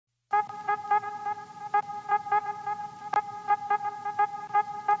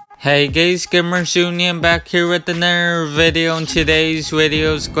Hey guys, Gamers Union back here with another video, and today's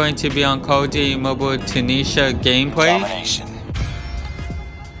video is going to be on Call of Duty Mobile Tunisia gameplay. Domination.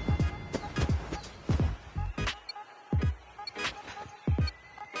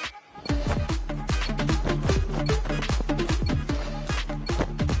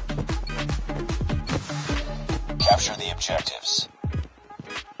 Capture the objectives.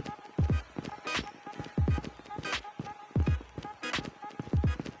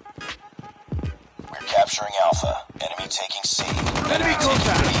 Capturing Alpha. Enemy taking C. Enemy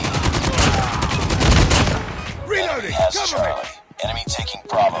contact. Reloading. Enemy has Cover Charlie. me. Enemy taking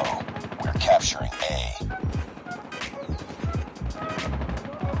Bravo. We're capturing A.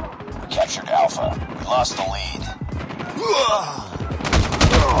 We captured Alpha. We lost the lead.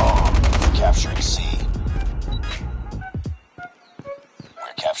 We're capturing C.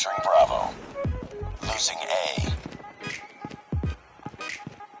 We're capturing Bravo. Losing A.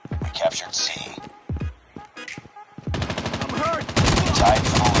 We captured C. Tied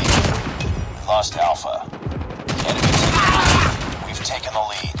for the lead. We lost Alpha. Enemy taking the lead. We've taken the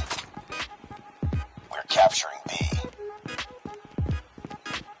lead. We're capturing B.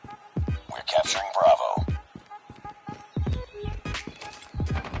 We're capturing Bravo.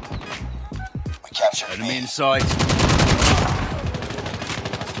 We captured Enemy B. in sight.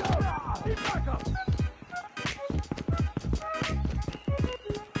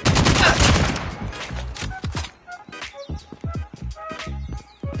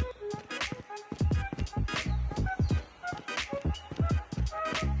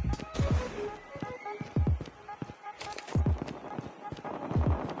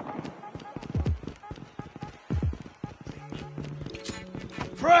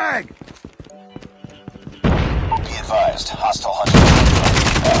 Frag! Be advised, hostile hunter drone.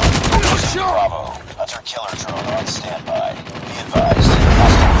 Bravo. Hunter killer drone on standby. Be advised,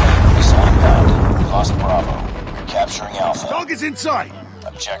 hostile missile inbound. We lost Bravo. We're capturing Alpha. Target's in sight!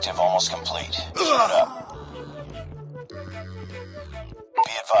 Objective almost complete. Keep it up.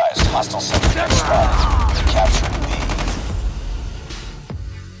 Be advised, hostile sentry spotted. We captured B.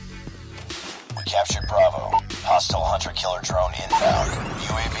 We captured Bravo. Hostile hunter killer drone inbound.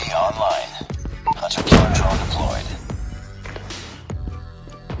 UAV online. Hunter killer drone deployed.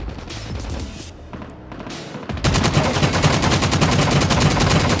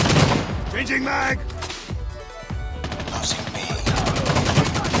 Changing mag! Losing B.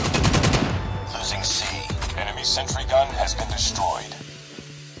 Losing C. Enemy sentry gun has been destroyed.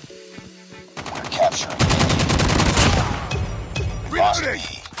 We're capturing A. Lost Reloading! B.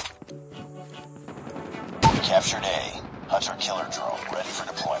 We captured A. Hunter killer drone ready for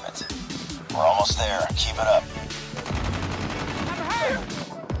deployment. We're almost there. Keep it up.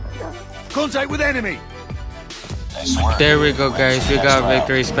 Contact with enemy! Nice work. There we go guys, we got Next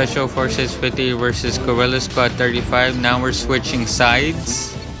Victory Special Forces 50 versus Guerrilla Squad 35. Now we're switching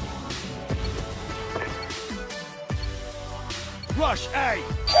sides. Rush A! round.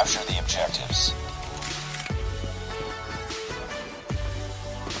 Capture the objectives.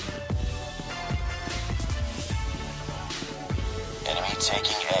 Enemy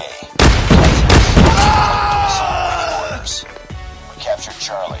taking A. Orders. We captured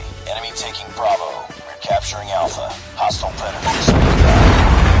Charlie. Enemy taking Bravo. We're capturing Alpha. Hostile Predator missile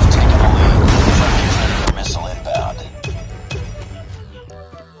inbound. We've taken the lead. Friendly Predator missile inbound.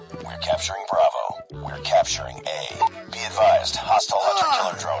 We're capturing Bravo. We're capturing A. Be advised, hostile hunter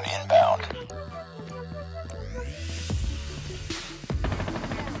killer drone inbound.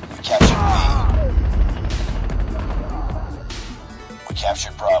 We captured B. We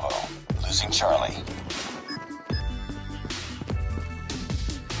captured Bravo. Losing Charlie.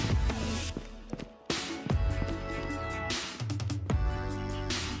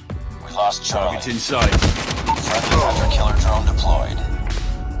 We lost Charlie. Target's in sight. Friendly hunter killer drone deployed.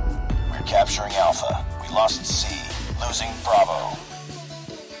 We're capturing Alpha. We lost C. Losing Bravo.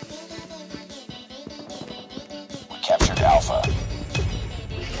 We captured Alpha.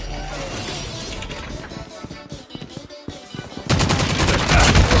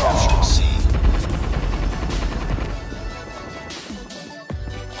 Captured C.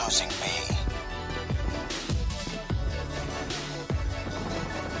 Losing B.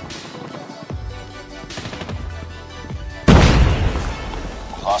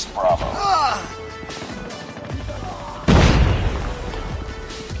 We lost Bravo.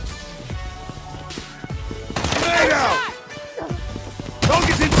 Grenade out!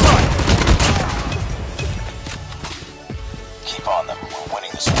 Target's in sight! Keep on them. We're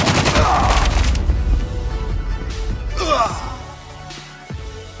winning this one.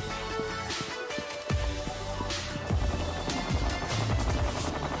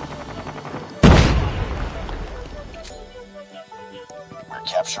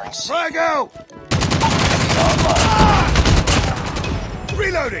 capturing C. Frag out! Online.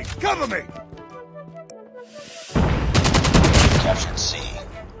 Reloading! Cover me! Captured C.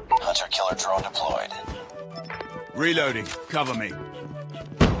 Hunter-killer drone deployed. Reloading. Cover me. You're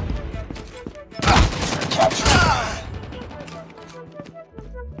capturing B.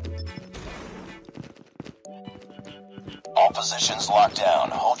 All positions locked down.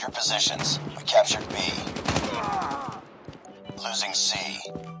 Hold your positions. We captured B. Losing C.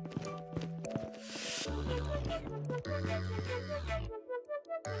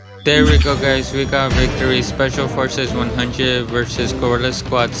 There we go, guys. We got victory. Special Forces 100 versus Guerrilla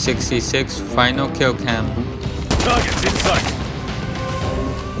Squad 66. Final kill cam. Targets in sight.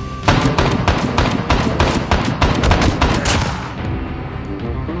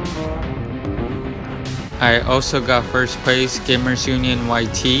 I also got first place, Gamers Union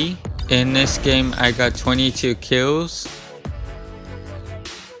YT. In this game, I got 22 kills.